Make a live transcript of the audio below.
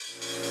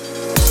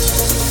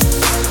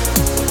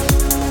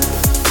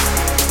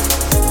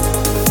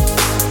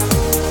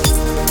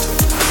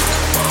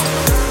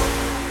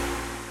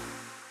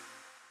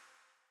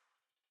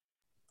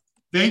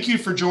Thank you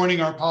for joining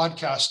our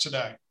podcast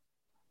today.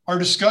 Our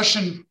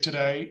discussion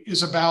today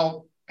is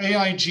about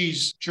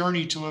AIG's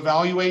journey to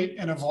evaluate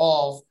and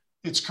evolve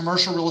its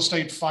commercial real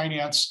estate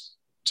finance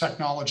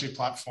technology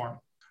platform.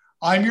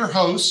 I'm your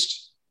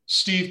host,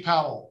 Steve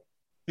Powell,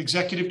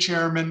 Executive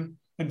Chairman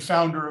and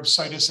founder of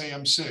Citus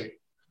AMC.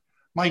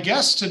 My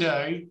guests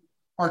today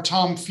are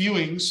Tom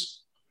Fewings,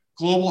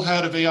 Global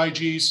Head of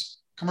AIG's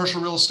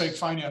Commercial Real Estate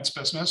Finance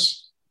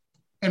business,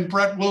 and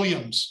Brett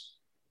Williams,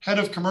 Head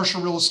of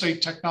Commercial Real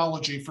Estate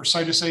Technology for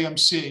Citus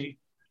AMC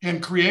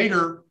and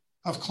creator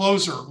of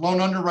Closer, Loan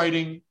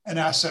Underwriting and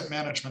Asset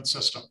Management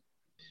System.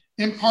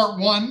 In part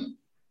one,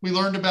 we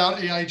learned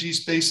about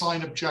AIG's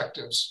baseline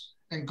objectives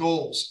and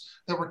goals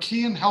that were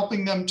key in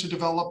helping them to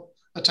develop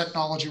a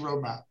technology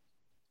roadmap.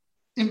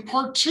 In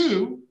part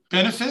two,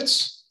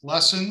 benefits,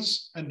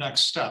 lessons, and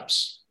next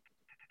steps.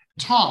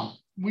 Tom,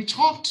 we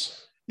talked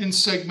in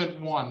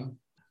segment one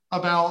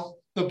about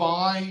the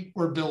buy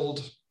or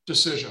build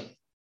decision.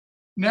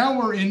 Now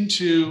we're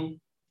into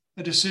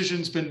a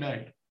decision's been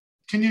made.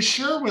 Can you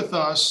share with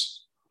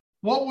us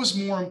what was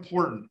more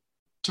important,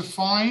 to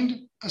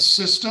find a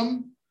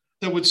system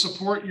that would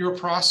support your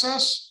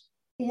process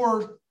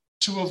or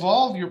to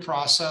evolve your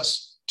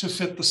process to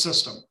fit the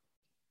system?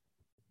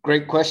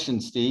 Great question,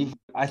 Steve.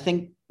 I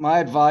think my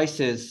advice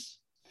is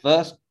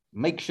first,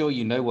 make sure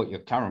you know what your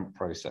current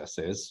process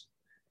is,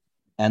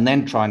 and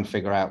then try and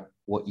figure out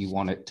what you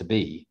want it to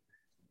be.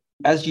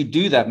 As you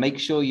do that, make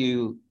sure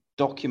you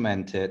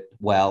document it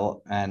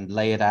well and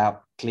lay it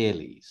out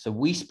clearly. So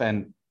we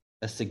spent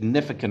a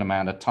significant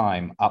amount of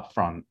time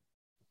upfront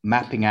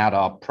mapping out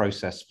our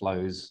process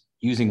flows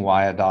using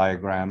wire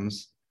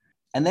diagrams.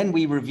 And then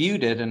we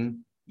reviewed it, and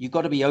you've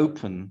got to be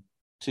open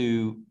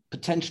to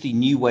potentially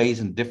new ways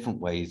and different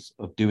ways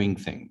of doing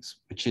things,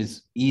 which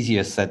is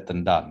easier said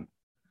than done.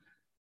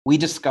 We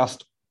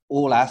discussed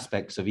all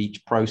aspects of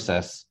each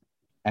process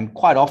and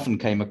quite often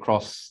came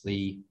across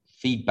the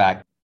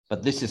feedback,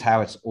 but this is how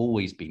it's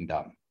always been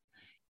done.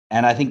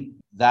 And I think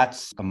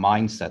that's a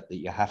mindset that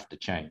you have to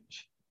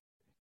change.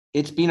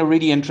 It's been a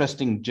really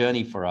interesting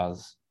journey for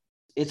us.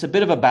 It's a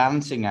bit of a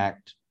balancing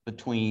act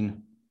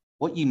between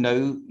what you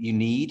know you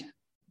need,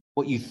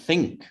 what you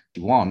think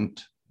you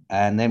want,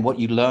 and then what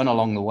you learn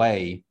along the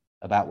way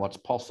about what's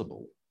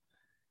possible.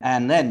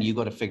 And then you've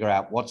got to figure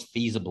out what's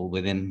feasible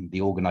within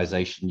the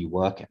organization you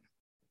work in.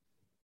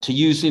 To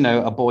use,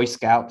 a Boy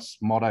Scouts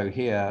motto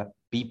here,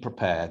 be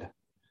prepared.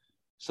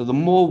 So the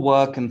more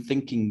work and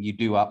thinking you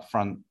do up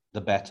front, the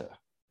better.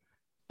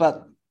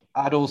 But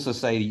I'd also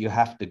say you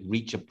have to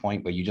reach a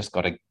point where you just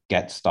got to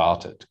get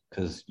started,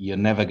 because you're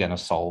never going to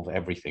solve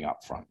everything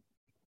up front.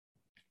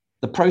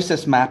 The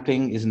process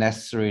mapping is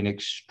necessary and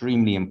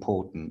extremely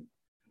important.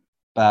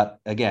 But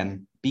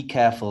again, be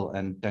careful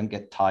and don't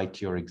get tied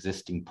to your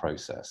existing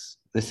process.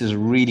 This is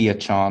really a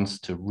chance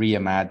to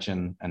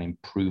reimagine and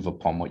improve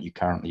upon what you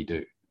currently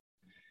do.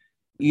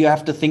 You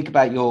have to think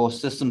about your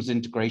systems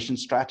integration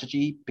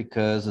strategy,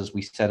 because as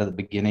we said at the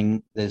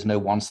beginning, there's no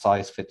one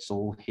size fits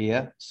all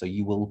here. So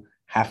you will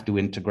have to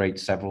integrate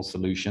several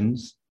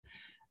solutions.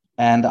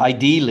 And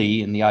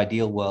ideally, in the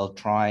ideal world,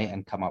 try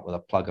and come up with a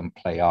plug and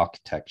play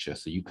architecture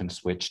so you can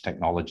switch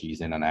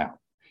technologies in and out.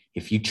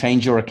 If you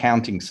change your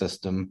accounting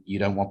system, you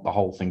don't want the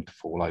whole thing to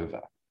fall over.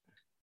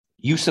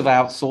 Use of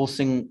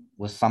outsourcing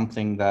was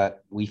something that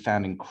we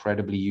found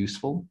incredibly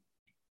useful.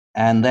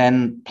 And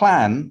then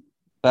plan,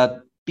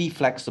 but be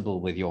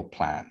flexible with your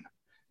plan.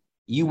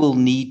 You will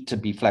need to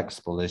be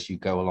flexible as you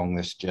go along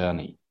this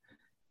journey.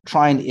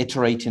 Try and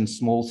iterate in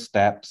small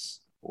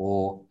steps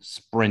or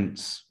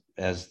sprints,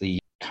 as the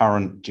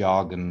current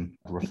jargon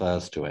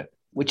refers to it,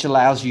 which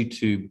allows you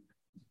to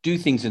do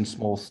things in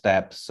small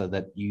steps so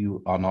that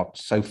you are not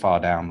so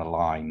far down the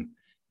line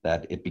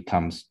that it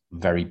becomes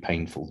very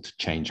painful to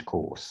change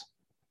course.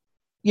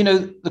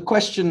 The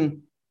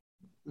question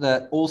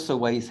that also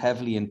weighs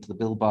heavily into the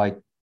build buy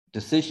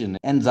decision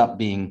ends up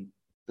being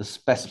the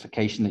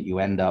specification that you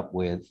end up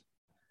with,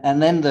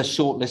 and then the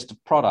short list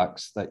of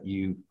products that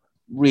you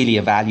really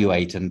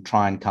evaluate and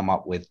try and come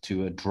up with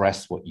to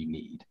address what you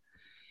need.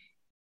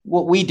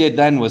 What we did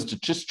then was to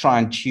just try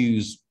and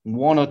choose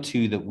one or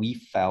two that we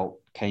felt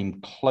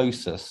came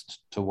closest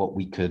to what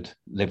we could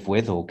live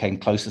with or came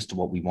closest to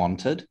what we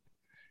wanted.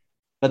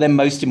 But then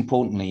most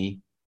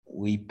importantly,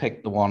 we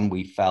picked the one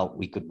we felt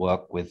we could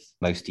work with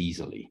most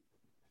easily.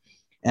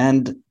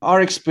 And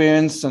our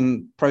experience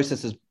and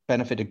processes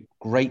benefited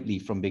greatly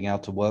from being able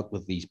to work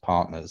with these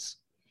partners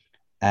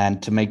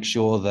and to make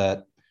sure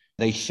that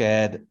they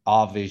shared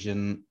our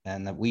vision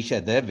and that we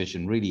shared their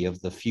vision, really,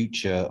 of the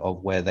future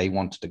of where they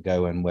wanted to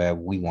go and where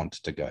we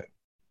wanted to go.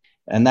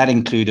 And that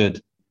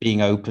included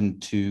being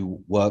open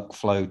to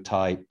workflow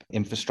type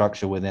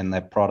infrastructure within their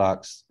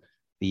products,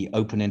 the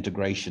open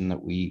integration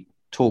that we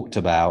talked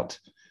about.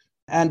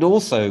 And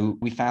also,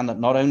 we found that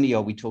not only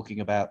are we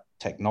talking about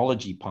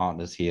technology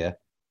partners here,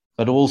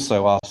 but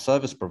also our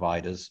service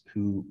providers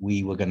who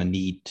we were going to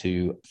need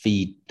to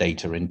feed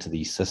data into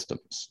these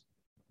systems.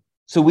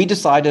 So we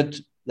decided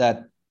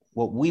that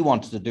what we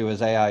wanted to do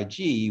as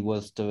AIG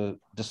was to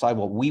decide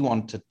what we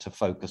wanted to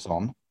focus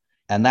on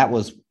And that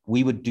was,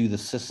 we would do the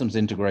systems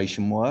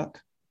integration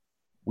work.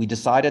 We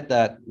decided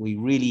that we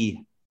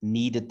really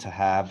needed to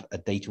have a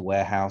data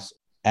warehouse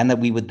and that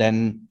we would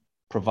then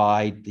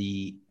provide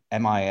the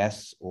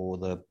MIS or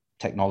the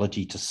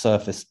technology to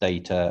surface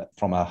data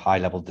from a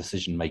high-level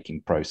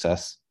decision-making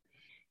process.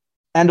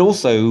 And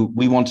also,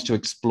 we wanted to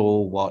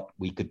explore what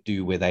we could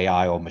do with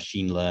AI or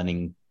machine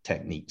learning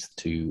techniques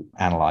to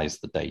analyze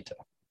the data.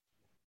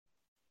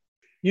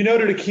 You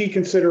noted a key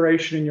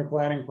consideration in your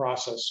planning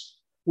process,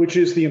 which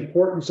is the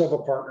importance of a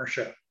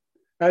partnership.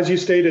 As you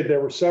stated, there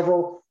were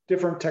several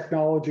different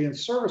technology and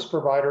service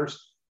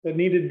providers that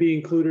needed to be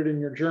included in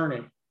your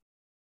journey.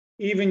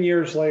 Even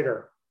years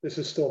later, this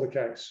is still the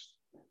case.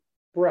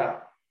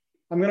 Brett,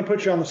 I'm going to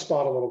put you on the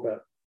spot a little bit.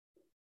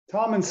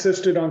 Tom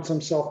insisted on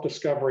some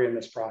self-discovery in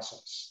this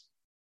process.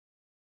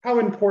 How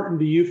important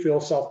do you feel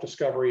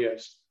self-discovery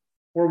is?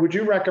 Or would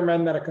you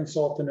recommend that a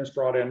consultant is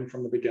brought in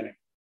from the beginning?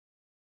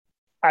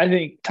 I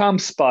think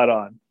Tom's spot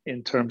on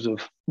in terms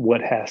of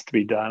what has to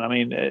be done. I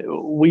mean,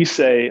 we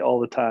say all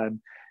the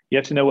time, you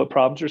have to know what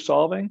problems you're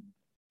solving,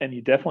 and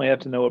you definitely have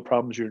to know what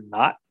problems you're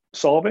not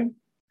solving,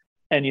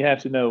 and you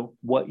have to know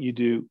what you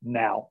do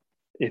now.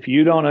 If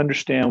you don't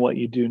understand what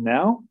you do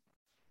now,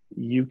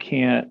 you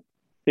can't,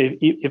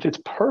 if it's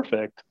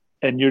perfect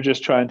and you're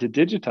just trying to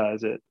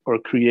digitize it or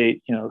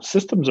create,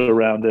 systems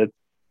around it,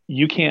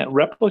 you can't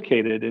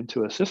replicate it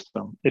into a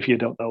system if you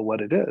don't know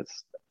what it is.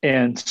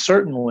 And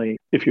certainly,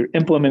 if you're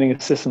implementing a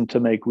system to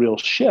make real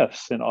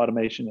shifts in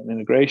automation and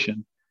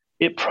integration,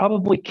 it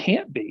probably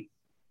can't be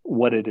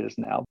what it is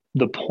now.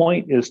 The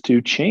point is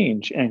to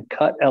change and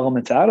cut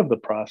elements out of the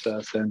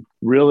process and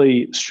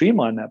really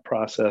streamline that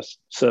process.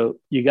 So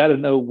you got to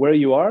know where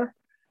you are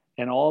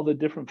and all the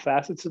different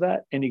facets of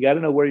that, and you got to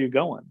know where you're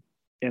going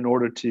in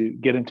order to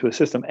get into a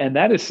system. And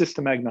that is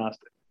system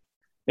agnostic.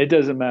 It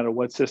doesn't matter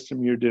what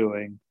system you're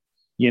doing.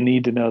 You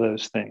need to know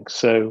those things.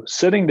 So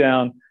sitting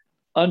down,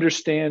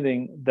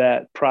 understanding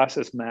that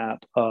process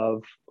map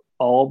of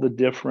all the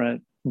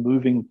different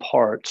moving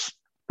parts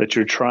that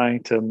you're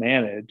trying to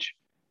manage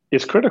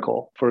is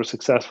critical for a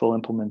successful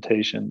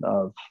implementation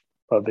of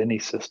any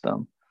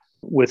system.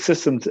 With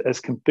systems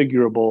as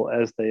configurable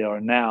as they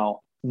are now,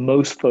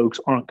 most folks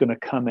aren't going to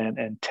come in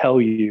and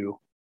tell you,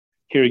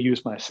 here,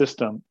 use my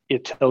system.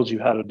 It tells you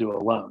how to do a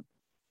loan.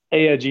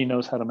 AIG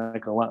knows how to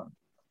make a loan.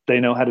 They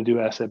know how to do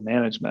asset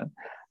management.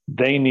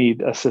 They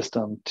need a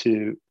system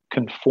to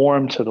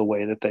conform to the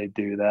way that they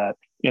do that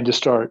and to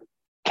start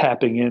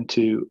tapping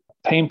into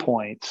pain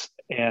points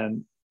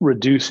and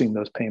reducing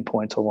those pain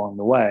points along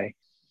the way.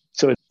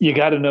 So you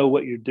got to know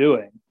what you're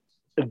doing,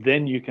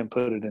 then you can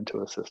put it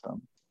into a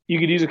system. You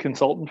could use a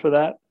consultant for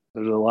that.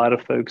 There's a lot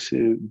of folks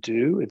who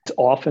do. It's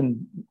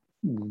often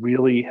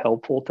really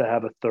helpful to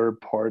have a third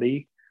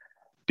party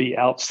be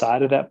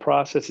outside of that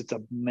process. It's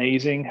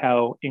amazing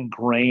how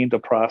ingrained a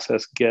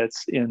process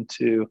gets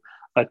into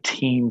a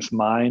team's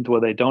mind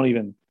where they don't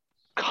even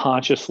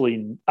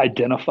consciously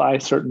identify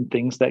certain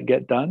things that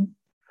get done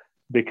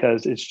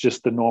because it's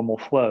just the normal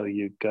flow.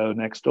 You go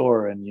next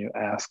door and you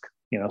ask,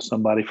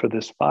 somebody for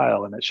this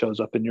file and it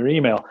shows up in your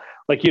email.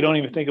 Like you don't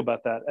even think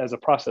about that as a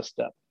process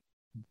step,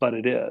 but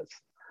it is.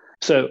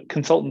 So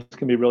consultants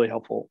can be really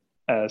helpful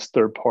as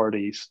third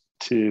parties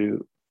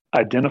to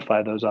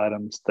identify those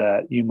items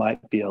that you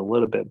might be a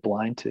little bit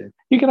blind to.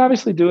 You can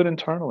obviously do it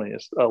internally.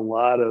 It's a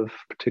lot of,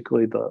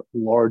 particularly the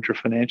larger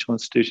financial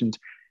institutions,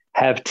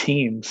 have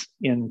teams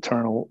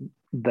internal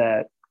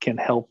that can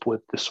help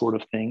with this sort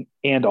of thing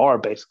and are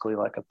basically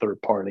like a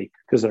third party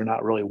because they're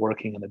not really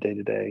working in the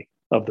day-to-day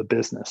of the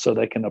business. So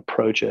they can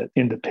approach it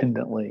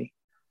independently.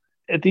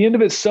 At the end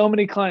of it, so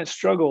many clients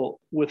struggle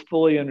with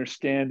fully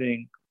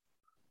understanding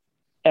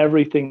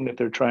everything that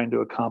they're trying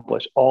to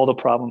accomplish, all the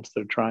problems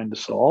they're trying to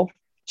solve.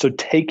 So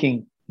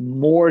taking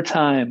more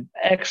time,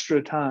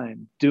 extra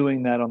time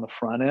doing that on the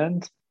front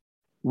end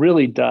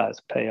really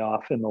does pay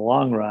off in the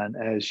long run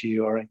as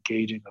you are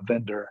engaging a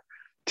vendor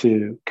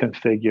to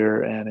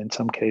configure and in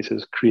some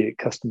cases create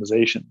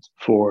customizations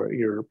for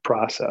your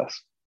process.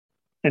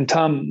 And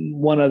Tom,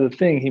 one other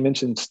thing, he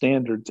mentioned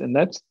standards, and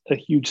that's a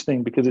huge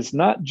thing because it's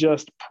not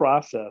just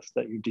process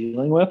that you're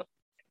dealing with.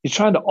 He's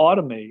trying to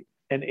automate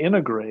and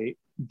integrate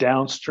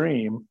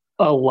downstream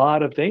a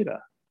lot of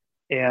data.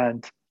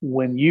 And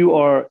when you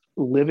are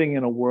living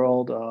in a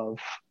world of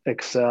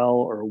Excel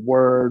or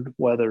Word,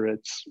 whether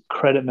it's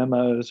credit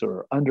memos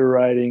or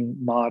underwriting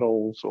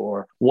models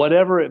or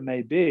whatever it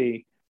may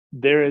be,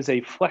 there is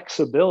a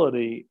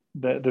flexibility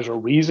that there's a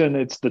reason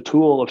it's the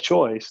tool of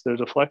choice.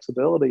 There's a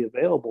flexibility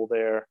available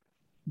there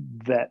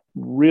that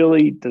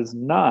really does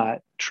not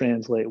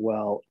translate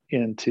well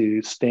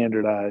into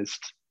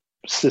standardized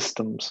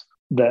systems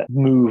that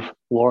move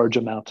large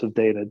amounts of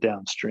data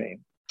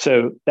downstream.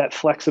 So that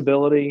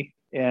flexibility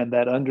and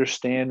that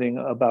understanding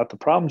about the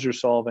problems you're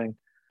solving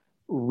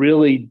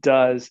really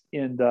does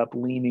end up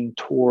leaning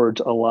towards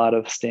a lot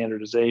of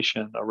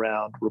standardization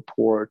around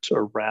reports,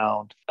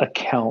 around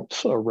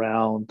accounts,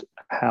 around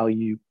how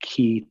you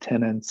key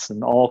tenants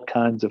and all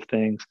kinds of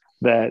things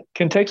that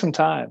can take some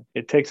time.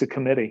 It takes a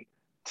committee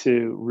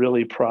to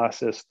really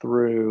process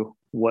through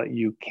what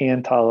you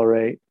can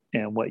tolerate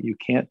and what you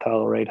can't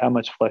tolerate, how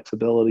much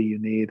flexibility you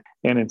need,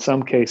 and in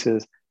some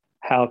cases,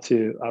 how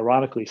to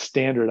ironically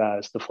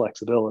standardize the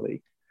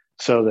flexibility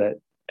so that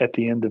at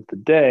the end of the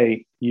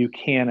day, you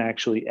can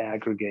actually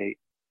aggregate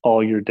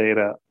all your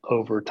data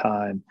over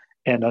time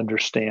and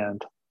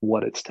understand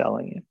what it's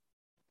telling you.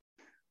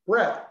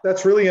 Brett,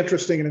 that's really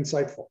interesting and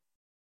insightful.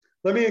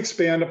 Let me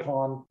expand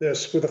upon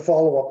this with a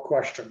follow-up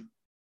question.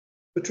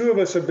 The two of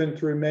us have been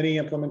through many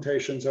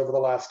implementations over the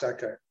last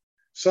decade.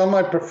 Some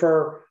I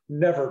prefer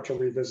never to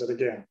revisit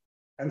again,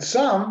 and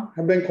some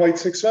have been quite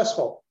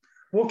successful.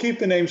 We'll keep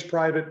the names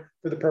private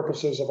for the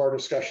purposes of our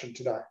discussion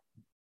today.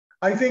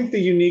 I think the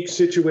unique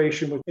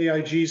situation with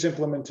AIG's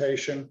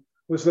implementation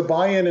was the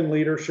buy-in and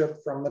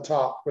leadership from the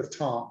top with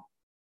Tom.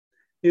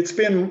 It's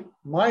been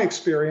my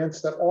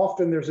experience that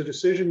often there's a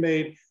decision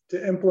made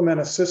to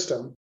implement a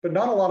system, but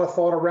not a lot of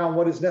thought around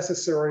what is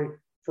necessary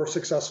for a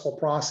successful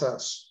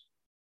process.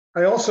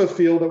 I also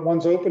feel that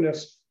one's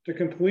openness to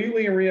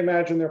completely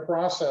reimagine their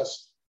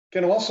process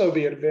can also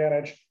be an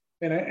advantage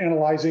in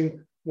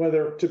analyzing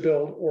whether to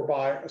build or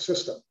buy a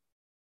system.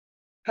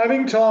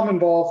 Having Tom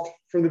involved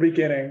from the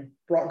beginning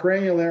brought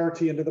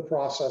granularity into the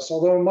process,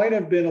 although it might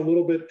have been a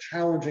little bit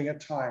challenging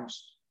at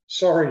times.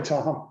 Sorry,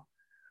 Tom.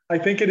 I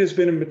think it has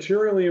been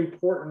materially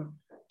important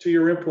to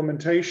your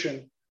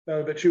implementation,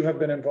 though, that you have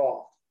been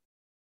involved.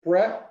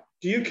 Brett,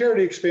 do you care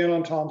to expand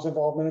on Tom's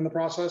involvement in the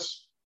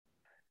process?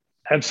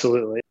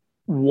 Absolutely.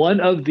 One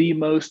of the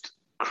most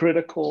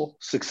critical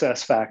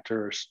success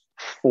factors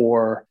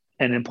for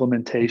an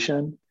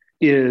implementation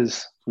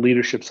is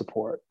leadership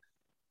support.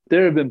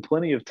 There have been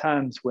plenty of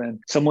times when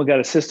someone got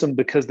a system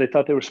because they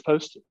thought they were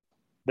supposed to.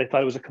 They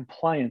thought it was a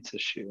compliance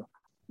issue.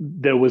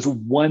 There was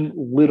one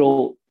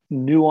little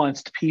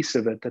nuanced piece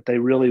of it that they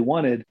really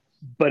wanted,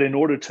 but in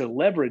order to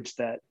leverage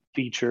that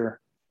feature,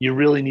 you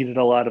really needed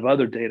a lot of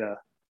other data.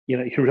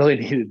 You really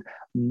needed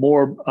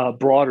more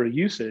broader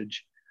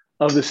usage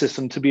of the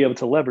system to be able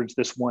to leverage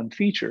this one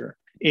feature.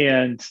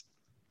 And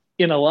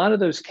in a lot of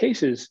those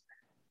cases,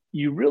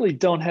 you really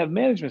don't have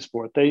management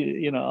support.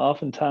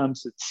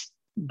 Oftentimes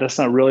that's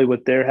not really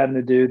what they're having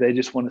to do. They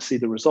just want to see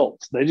the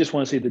results. They just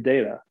want to see the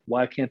data.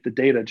 Why can't the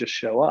data just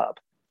show up?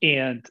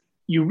 And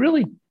you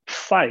really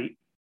fight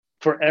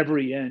for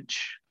every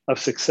inch of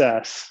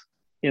success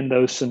in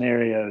those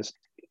scenarios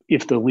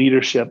if the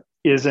leadership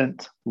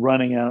isn't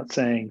running out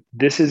saying,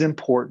 this is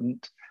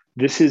important,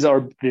 this is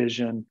our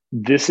vision,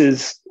 this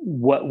is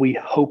what we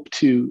hope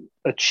to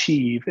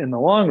achieve in the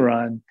long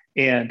run,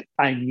 and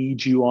I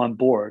need you on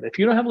board. If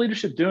you don't have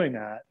leadership doing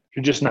that,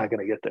 you're just not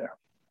going to get there.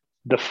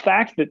 The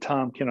fact that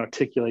Tom can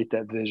articulate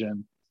that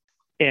vision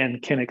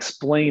and can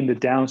explain the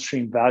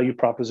downstream value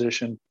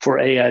proposition for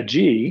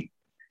AIG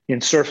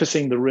in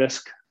surfacing the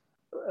risk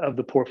of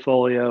the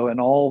portfolio and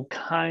all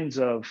kinds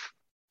of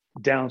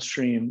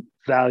downstream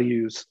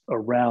values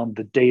around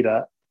the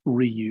data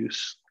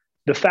reuse.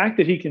 The fact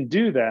that he can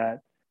do that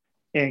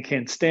and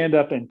can stand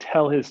up and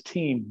tell his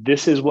team,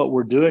 this is what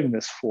we're doing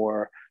this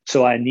for,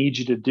 so I need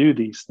you to do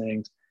these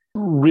things,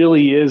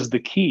 really is the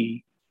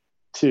key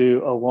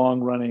to a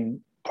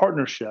long-running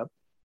partnership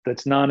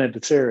that's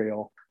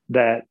non-adversarial,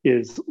 that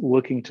is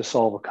looking to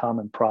solve a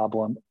common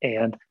problem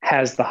and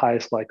has the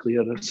highest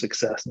likelihood of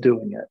success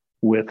doing it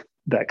with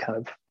that kind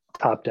of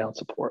top-down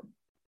support.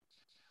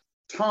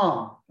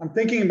 Tom, I'm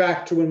thinking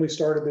back to when we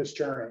started this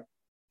journey,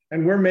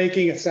 and we're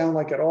making it sound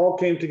like it all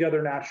came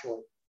together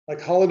naturally,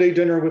 like holiday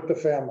dinner with the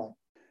family.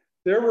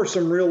 There were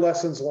some real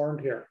lessons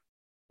learned here.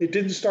 It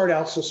didn't start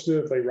out so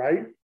smoothly,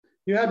 right?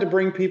 You had to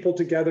bring people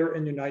together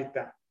and unite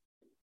them.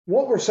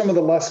 What were some of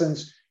the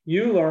lessons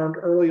you learned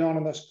early on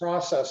in this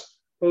process,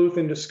 both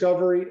in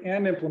discovery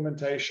and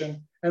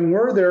implementation? And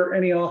were there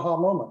any aha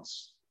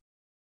moments?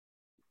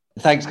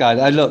 Thanks,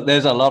 guys. Look,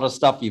 there's a lot of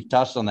stuff you've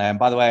touched on there. And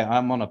by the way,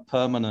 I'm on a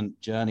permanent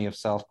journey of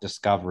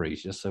self-discovery,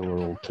 just so we're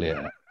all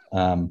clear.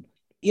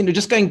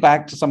 Just going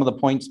back to some of the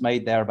points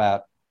made there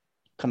about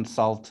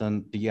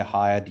consultant, do you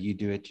hire, do you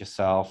do it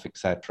yourself,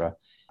 etc.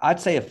 I'd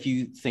say a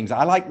few things.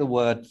 I like the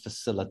word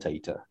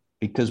facilitator,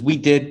 because we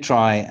did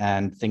try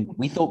and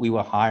we thought we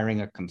were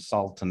hiring a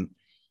consultant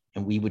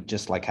and we would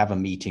just like have a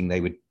meeting,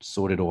 they would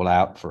sort it all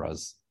out for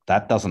us.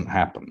 That doesn't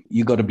happen.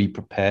 You got to be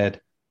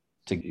prepared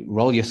to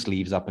roll your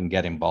sleeves up and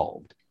get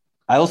involved.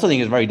 I also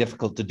think it's very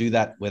difficult to do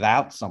that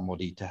without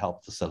somebody to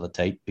help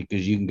facilitate,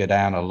 because you can go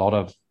down a lot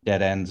of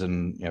dead ends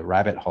and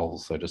rabbit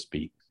holes, so to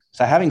speak.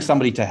 So having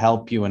somebody to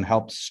help you and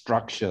help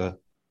structure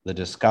the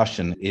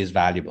discussion is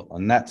valuable.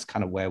 And that's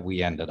kind of where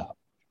we ended up.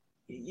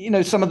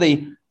 Some of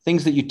the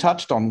things that you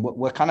touched on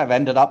were kind of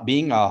ended up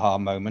being aha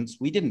moments.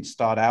 We didn't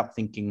start out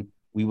thinking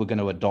we were going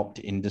to adopt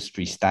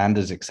industry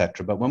standards, et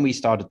cetera. But when we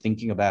started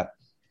thinking about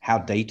how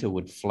data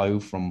would flow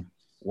from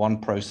one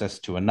process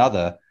to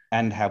another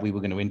and how we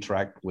were going to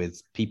interact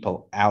with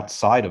people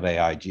outside of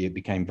AIG, it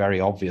became very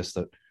obvious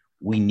that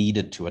we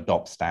needed to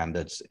adopt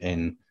standards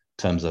in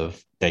terms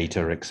of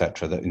data, et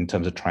cetera, in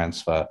terms of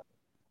transfer.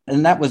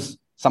 And that was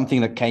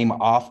something that came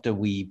after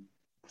we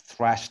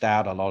thrashed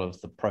out a lot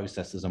of the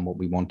processes and what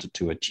we wanted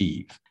to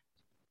achieve.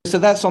 So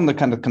that's on the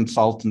kind of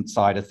consultant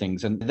side of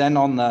things. And then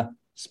on the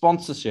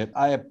sponsorship,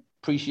 I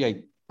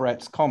appreciate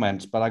Brett's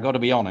comments, but I got to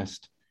be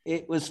honest,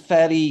 it was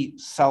fairly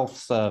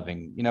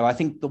self-serving. I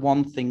think the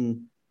one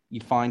thing you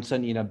find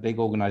certainly in a big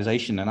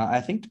organization, and I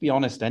think to be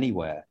honest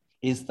anywhere,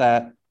 is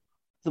that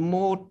the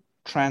more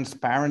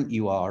transparent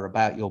you are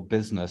about your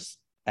business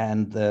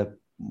and the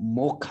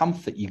more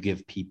comfort you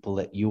give people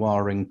that you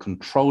are in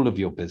control of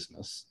your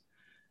business,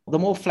 the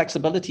more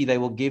flexibility they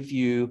will give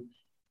you,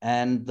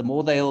 and the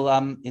more they'll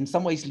in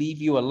some ways leave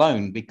you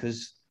alone,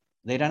 because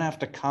they don't have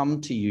to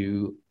come to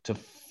you to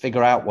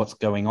figure out what's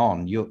going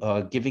on. You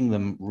are giving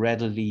them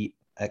readily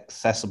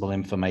accessible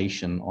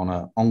information on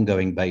an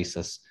ongoing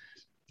basis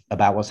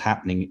about what's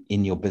happening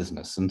in your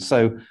business. And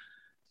so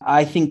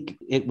I think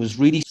it was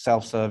really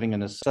self-serving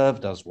and has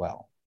served us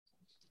well.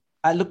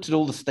 I looked at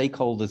all the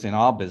stakeholders in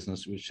our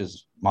business, which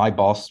is my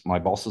boss, my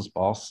boss's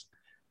boss,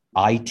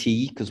 IT,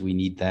 because we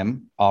need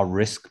them, our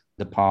risk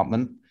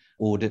department,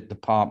 audit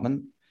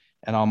department,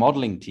 and our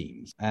modeling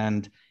teams.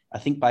 And I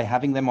think by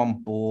having them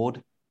on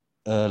board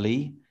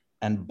early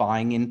and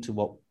buying into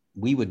what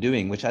we were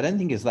doing, which I don't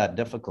think is that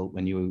difficult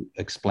when you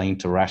explain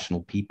to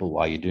rational people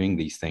why you're doing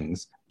these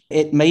things,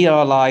 it made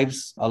our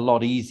lives a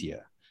lot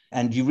easier.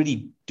 And you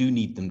really do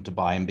need them to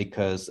buy in,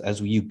 because as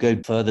you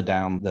go further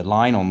down the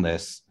line on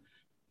this,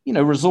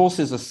 resource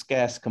is a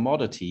scarce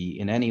commodity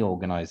in any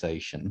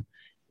organization,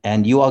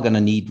 and you are going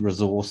to need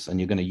resource and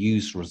you're going to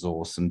use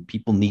resource, and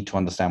people need to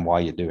understand why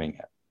you're doing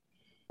it.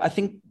 I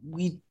think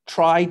we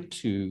tried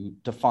to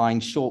define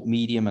short,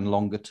 medium, and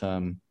longer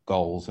term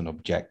goals and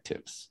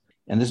objectives.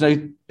 And there's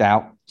no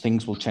doubt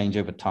things will change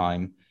over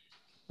time.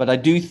 But I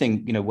do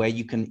think, where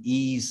you can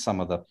ease some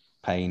of the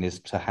pain is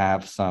to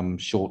have some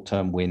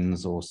short-term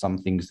wins or some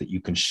things that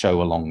you can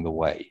show along the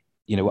way.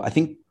 I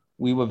think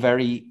we were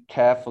very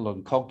careful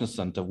and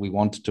cognizant of, we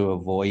wanted to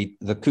avoid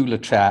the cooler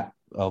chat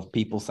of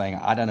people saying,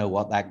 I don't know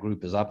what that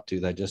group is up to.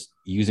 They're just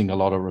using a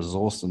lot of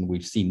resource and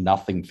we've seen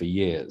nothing for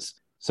years.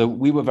 So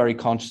we were very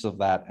conscious of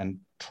that and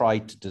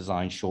tried to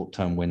design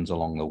short-term wins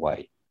along the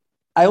way.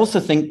 I also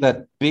think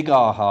that big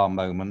aha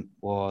moment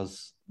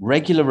was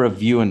regular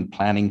review and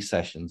planning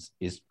sessions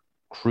is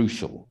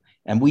crucial.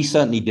 And we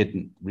certainly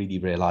didn't really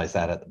realize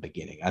that at the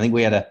beginning. I think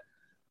we had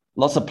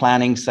lots of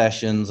planning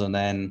sessions, and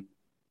then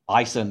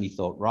I certainly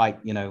thought, right,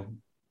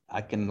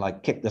 I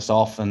can kick this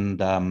off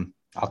and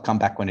I'll come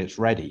back when it's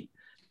ready.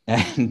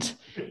 And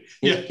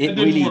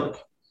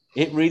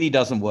it really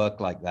doesn't work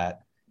like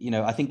that.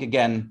 I think,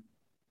 again,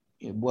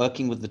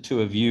 working with the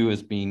two of you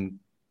has been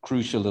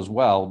crucial as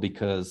well,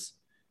 because,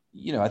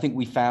 I think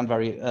we found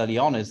very early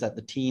on is that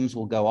the teams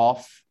will go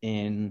off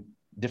in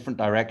different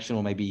direction,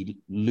 or maybe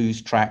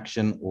lose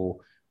traction, or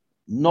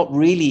not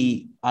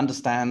really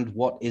understand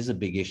what is a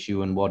big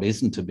issue and what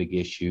isn't a big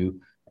issue,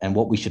 and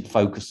what we should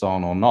focus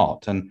on or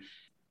not. And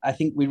I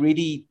think we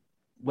really,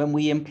 when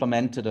we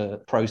implemented a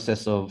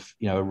process of,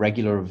 a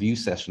regular review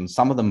session,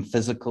 some of them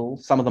physical,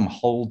 some of them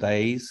whole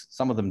days,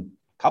 some of them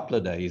a couple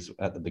of days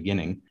at the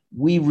beginning,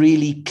 we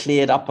really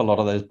cleared up a lot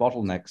of those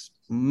bottlenecks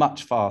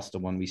much faster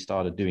when we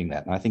started doing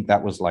that. And I think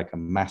that was like a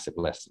massive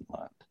lesson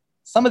learned.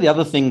 Some of the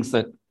other things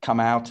that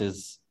come out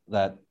is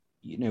that,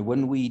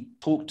 when we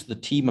talk to the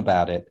team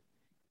about it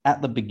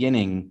at the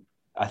beginning,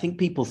 I think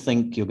people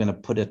think you're going to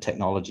put a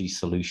technology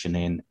solution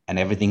in and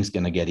everything's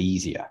going to get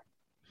easier.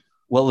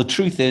 Well, the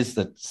truth is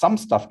that some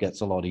stuff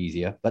gets a lot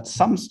easier, but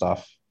some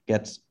stuff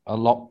gets a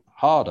lot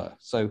harder.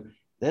 So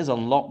there's a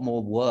lot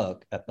more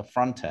work at the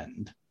front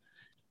end.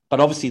 But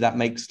obviously that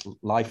makes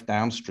life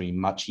downstream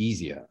much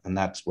easier. And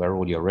that's where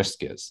all your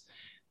risk is.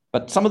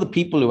 But some of the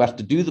people who have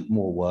to do the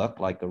more work,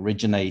 like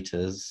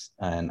originators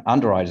and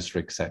underwriters,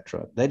 et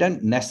cetera, they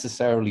don't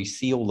necessarily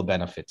see all the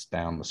benefits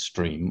down the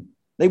stream.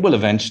 They will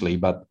eventually,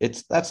 but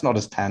that's not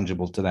as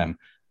tangible to them.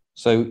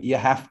 So you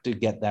have to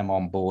get them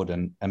on board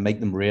and make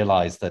them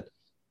realize that,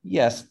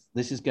 yes,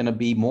 this is going to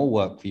be more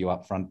work for you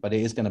up front, but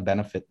it is going to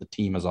benefit the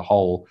team as a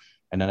whole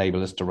and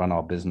enable us to run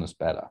our business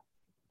better.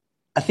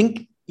 I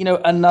think,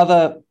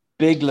 another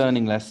big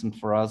learning lesson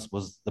for us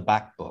was the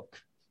back book.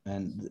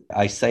 And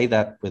I say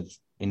that with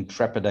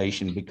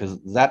intrepidation,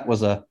 because that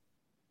was a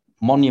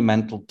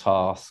monumental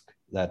task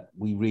that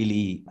we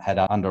really had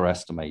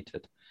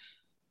underestimated.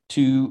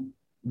 To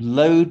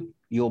load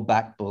your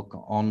back book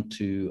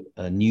onto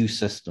a new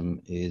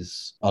system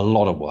is a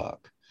lot of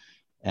work.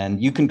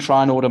 And you can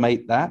try and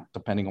automate that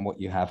depending on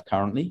what you have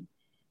currently.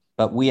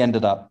 But we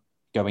ended up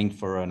going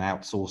for an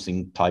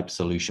outsourcing type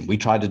solution. We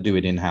tried to do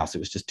it in-house. It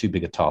was just too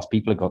big a task.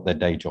 People have got their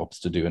day jobs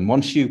to do. And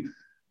once you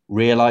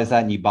realize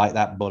that and you bite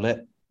that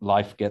bullet,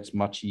 life gets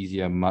much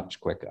easier, much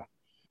quicker.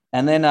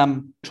 And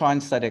then try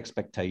and set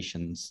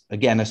expectations.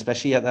 Again,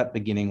 especially at that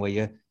beginning where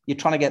you're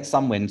trying to get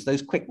some wins.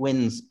 Those quick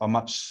wins are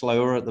much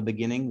slower at the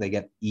beginning. They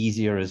get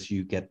easier as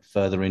you get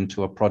further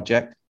into a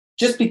project.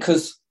 Just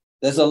because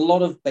there's a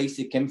lot of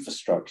basic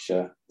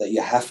infrastructure that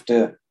you have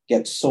to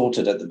get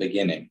sorted at the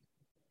beginning,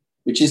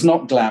 which is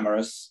not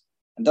glamorous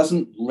and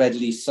doesn't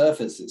readily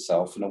surface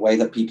itself in a way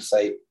that people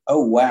say,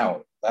 oh,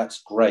 wow,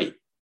 that's great.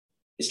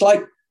 It's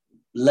like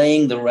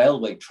laying the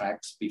railway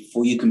tracks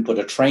before you can put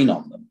a train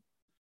on them.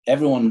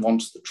 everyone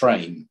wants the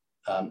train.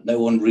 No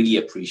one really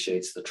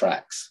appreciates the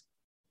tracks.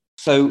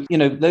 So,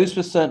 those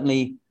were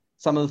certainly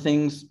some of the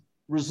things.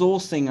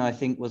 Resourcing, I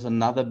think, was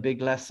another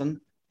big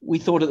lesson. We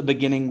thought at the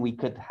beginning we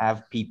could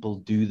have people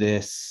do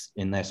this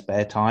in their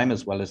spare time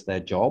as well as their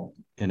job,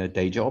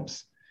 day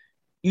jobs.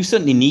 You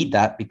certainly need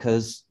that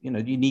because, you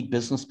need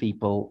business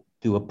people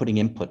who are putting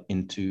input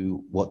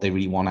into what they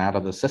really want out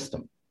of the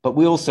system. But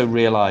we also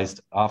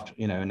realized after,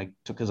 and it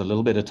took us a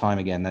little bit of time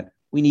again, that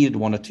we needed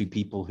one or two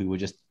people who were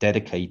just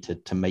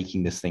dedicated to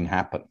making this thing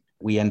happen.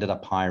 We ended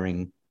up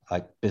hiring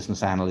like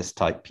business analyst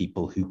type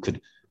people who could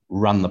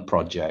run the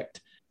project.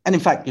 And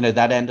in fact,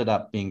 that ended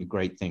up being a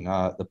great thing.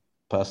 The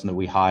person that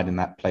we hired in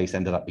that place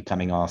ended up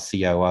becoming our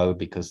COO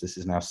because this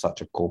is now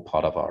such a core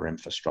part of our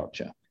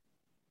infrastructure.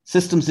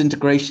 Systems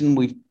integration,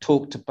 we've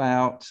talked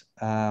about,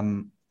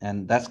 and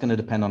that's going to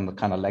depend on the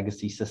kind of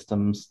legacy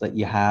systems that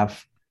you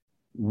have.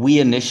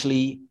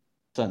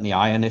 Certainly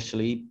I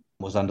initially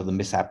was under the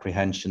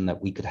misapprehension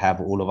that we could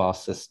have all of our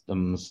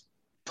systems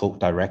talk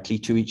directly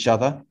to each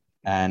other.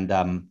 And,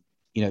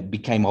 it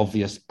became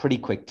obvious pretty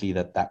quickly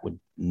that would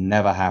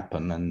never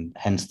happen, and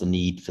hence the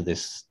need for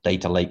this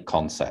data lake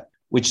concept,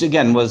 which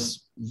again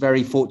was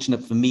very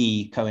fortunate for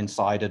me,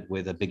 coincided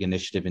with a big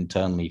initiative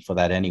internally for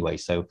that anyway.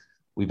 So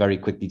we very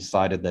quickly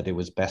decided that it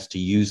was best to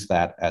use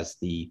that as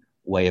the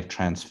way of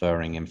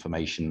transferring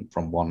information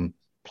from one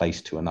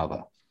place to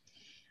another.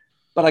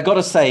 But I got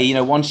to say,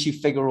 once you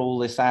figure all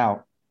this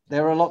out,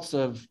 there are lots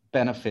of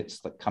benefits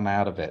that come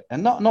out of it.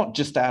 And not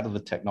just out of the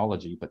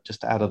technology, but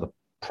just out of the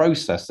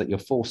process that you're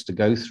forced to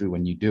go through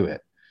when you do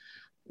it.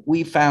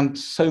 We found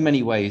so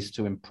many ways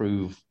to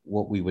improve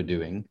what we were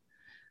doing.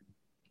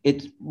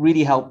 It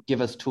really helped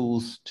give us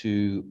tools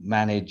to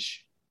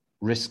manage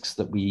risks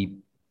that we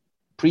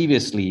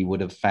previously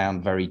would have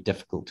found very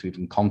difficult to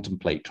even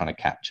contemplate trying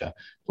to capture,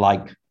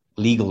 like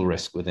legal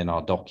risk within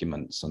our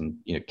documents and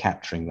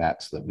capturing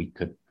that so that we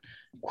could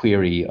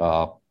query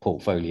our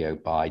portfolio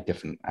by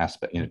different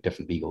aspects,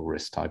 different legal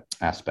risk type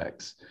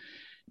aspects.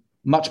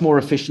 Much more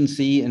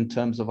efficiency in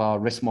terms of our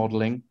risk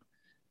modeling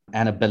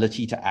and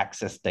ability to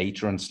access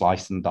data and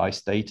slice and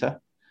dice data,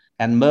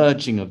 and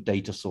merging of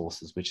data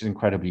sources, which is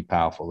incredibly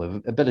powerful.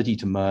 The ability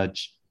to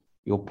merge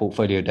your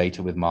portfolio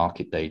data with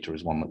market data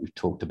is one that we've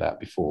talked about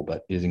before,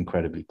 but is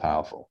incredibly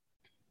powerful.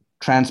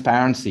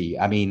 Transparency.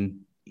 I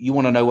mean, you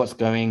want to know what's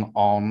going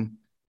on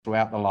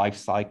throughout the life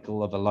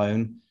cycle of a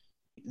loan.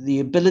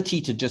 The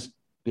ability to just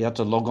be able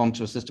to log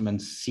onto a system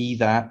and see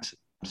that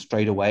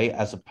straight away,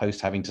 as opposed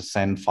to having to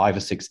send 5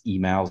 or 6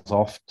 emails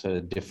off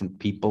to different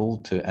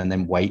people and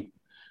then wait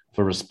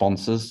for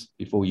responses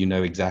before you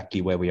know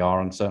exactly where we are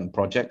on certain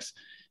projects,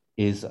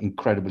 is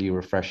incredibly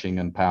refreshing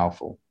and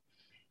powerful.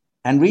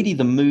 And really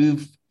the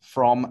move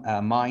from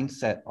a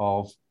mindset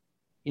of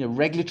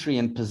regulatory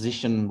and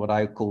position, what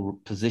I call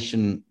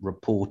position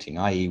reporting,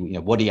 i.e.,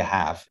 what do you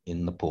have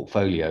in the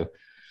portfolio,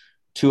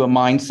 to a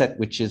mindset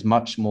which is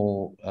much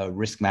more a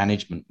risk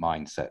management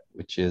mindset,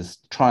 which is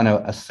trying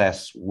to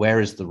assess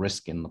where is the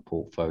risk in the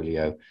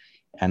portfolio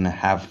and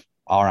have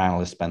our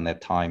analysts spend their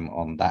time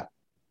on that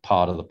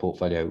part of the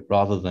portfolio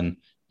rather than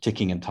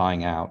ticking and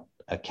tying out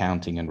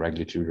accounting and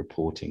regulatory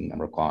reporting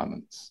and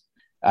requirements.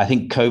 I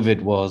think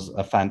COVID was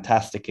a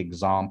fantastic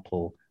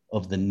example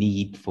of the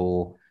need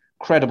for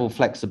credible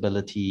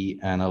flexibility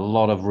and a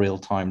lot of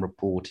real-time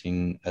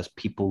reporting as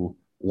people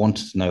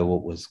wanted to know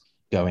what was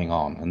going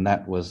on. And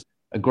that was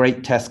a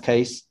great test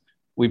case.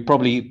 We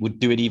probably would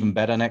do it even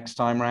better next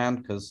time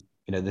around because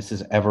this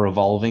is ever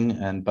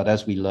evolving. But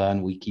as we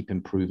learn, we keep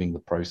improving the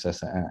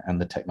process and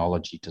the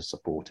technology to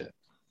support it.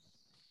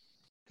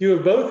 You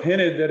have both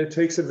hinted that it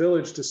takes a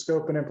village to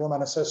scope and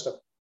implement a system.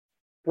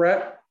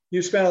 Brett,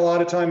 you spent a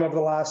lot of time over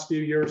the last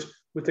few years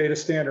with data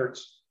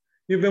standards.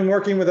 You've been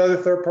working with other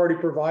third-party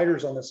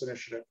providers on this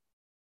initiative.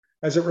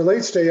 As it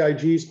relates to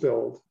AIG's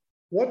build,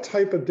 what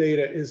type of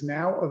data is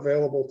now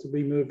available to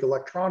be moved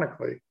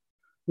electronically,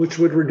 which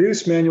would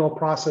reduce manual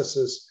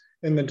processes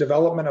in the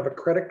development of a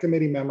credit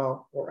committee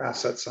memo or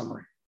asset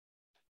summary?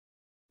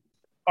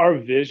 Our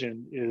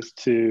vision is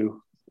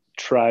to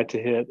try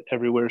to hit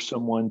everywhere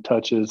someone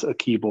touches a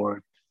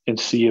keyboard and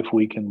see if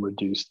we can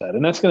reduce that.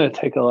 And that's going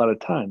to take a lot of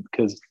time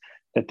because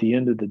at the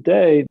end of the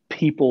day,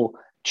 people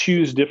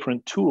choose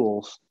different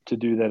tools to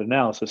do that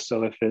analysis.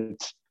 So if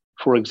it's,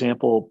 for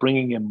example,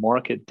 bringing in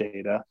market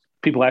data,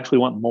 people actually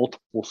want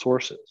multiple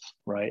sources,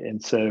 right?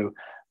 And so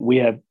we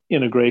have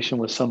integration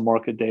with some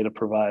market data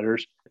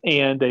providers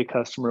and a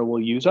customer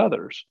will use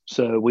others.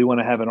 So we want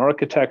to have an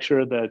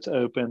architecture that's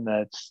open,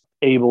 that's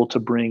able to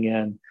bring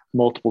in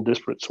multiple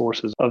disparate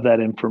sources of that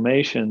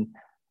information.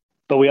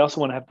 But we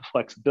also want to have the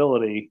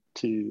flexibility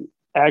to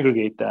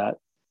aggregate that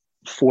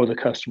for the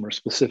customer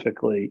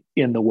specifically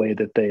in the way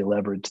that they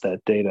leverage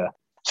that data.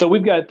 So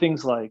we've got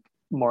things like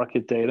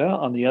market data.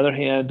 On the other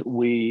hand,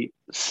 we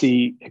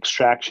see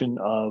extraction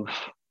of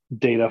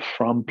data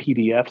from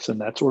PDFs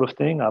and that sort of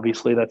thing.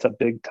 Obviously, that's a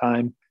big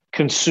time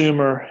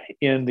consumer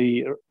in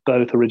the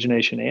both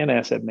origination and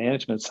asset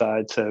management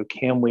side. So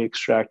can we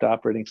extract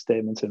operating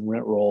statements and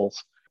rent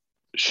rolls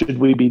Should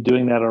we be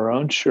doing that on our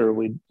own? Sure,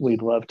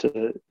 we'd love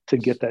to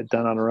get that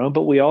done on our own,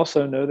 but we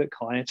also know that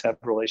clients have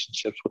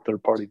relationships with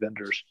third-party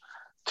vendors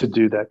to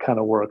do that kind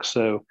of work.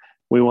 So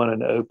we want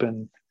an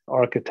open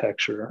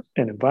architecture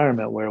and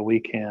environment where we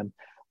can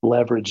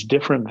leverage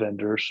different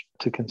vendors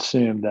to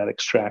consume that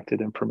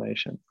extracted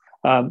information.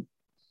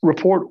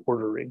 Report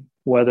ordering,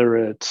 whether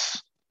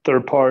it's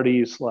third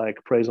parties like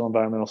appraisal,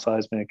 environmental,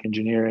 seismic,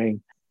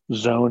 engineering,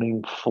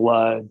 zoning,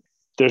 flood.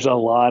 There's a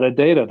lot of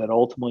data that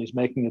ultimately is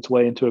making its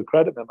way into a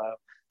credit memo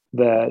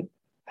that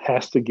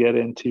has to get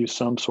into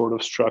some sort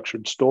of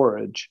structured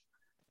storage.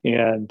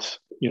 And,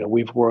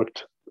 we've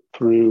worked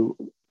through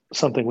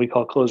something we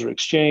call Closer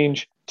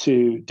Exchange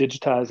to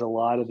digitize a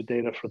lot of the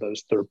data for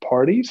those third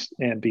parties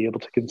and be able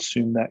to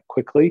consume that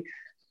quickly.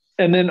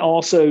 And then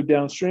also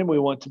downstream, we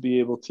want to be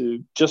able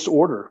to just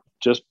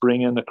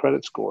bring in the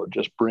credit score,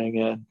 just bring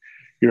in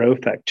your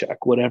OFAC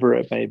check, whatever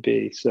it may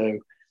be. So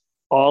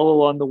all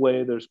along the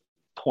way, there's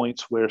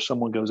points where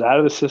someone goes out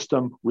of the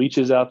system,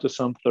 reaches out to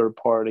some third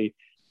party,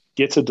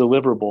 gets a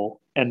deliverable,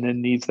 and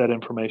then needs that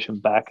information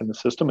back in the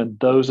system. And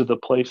those are the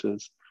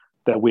places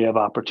that we have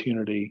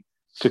opportunity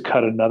to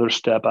cut another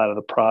step out of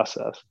the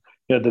process.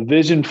 The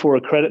vision for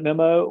a credit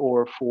memo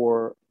or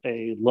for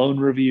a loan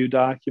review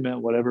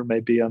document, whatever it may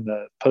be on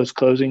the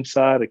post-closing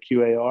side, a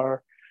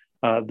QAR,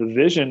 the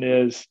vision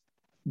is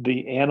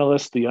the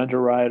analyst, the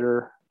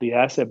underwriter, the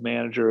asset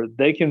manager,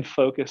 they can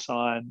focus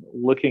on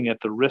looking at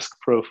the risk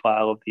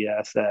profile of the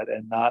asset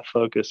and not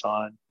focus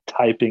on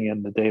typing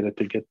in the data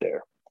to get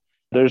there.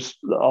 There's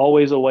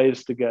always a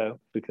ways to go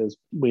because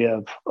we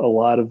have a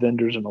lot of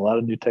vendors and a lot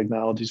of new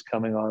technologies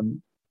coming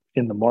on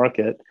in the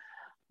market,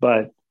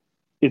 but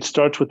it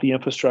starts with the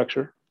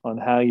infrastructure on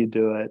how you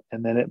do it,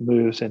 and then it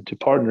moves into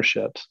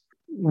partnerships.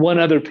 One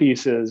other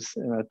piece is,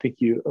 and I think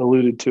you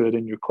alluded to it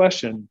in your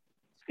question,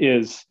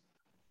 is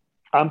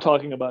I'm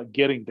talking about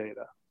getting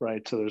data,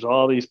 right? So there's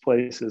all these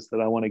places that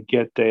I want to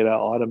get data,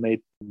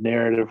 automate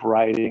narrative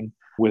writing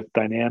with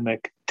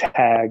dynamic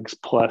tags,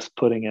 plus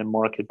putting in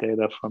market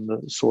data from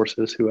the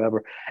sources,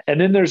 whoever. And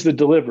then there's the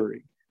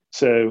delivery.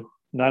 So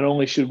not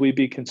only should we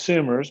be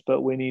consumers,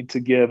 but we need to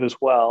give as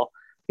well.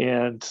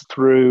 And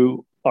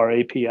through our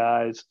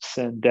APIs,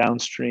 send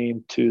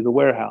downstream to the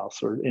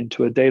warehouse or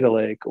into a data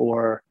lake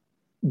or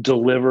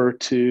deliver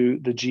to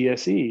the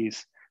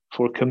GSEs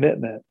for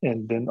commitment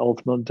and then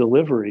ultimate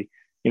delivery.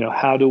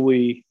 How do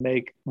we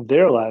make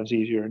their lives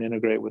easier and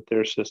integrate with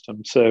their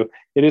system? So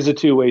it is a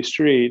two-way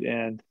street,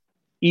 and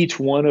each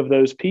one of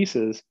those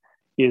pieces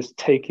is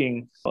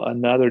taking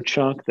another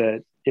chunk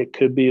that it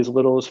could be as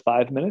little as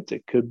 5 minutes.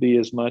 It could be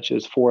as much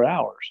as 4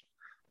 hours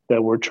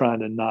that we're trying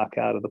to knock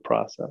out of the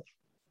process.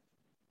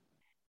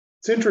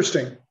 It's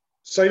interesting.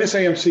 Citus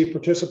AMC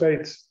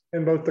participates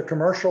in both the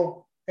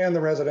commercial and the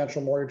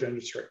residential mortgage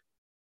industry.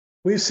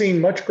 We've seen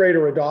much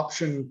greater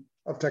adoption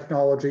of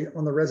technology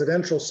on the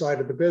residential side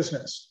of the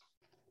business.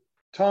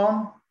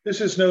 Tom, this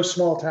is no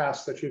small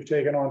task that you've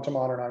taken on to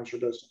modernize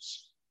your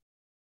business.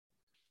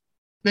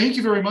 Thank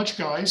you very much,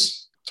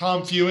 guys.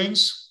 Tom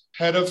Fewings,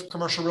 Head of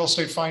Commercial Real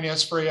Estate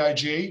Finance for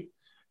AIG,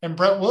 and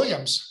Brett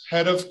Williams,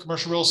 Head of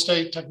Commercial Real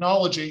Estate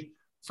Technology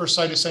for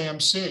Citus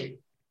AMC.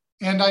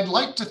 And I'd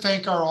like to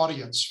thank our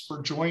audience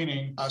for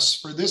joining us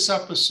for this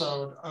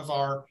episode of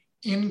our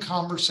In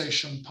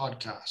Conversation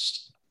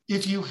podcast.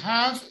 If you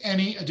have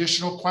any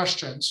additional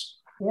questions,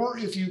 or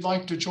if you'd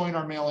like to join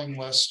our mailing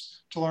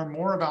list to learn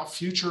more about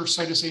future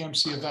Citus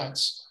AMC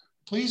events,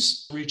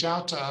 please reach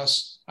out to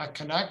us at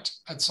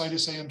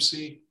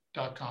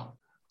connect@citusamc.com.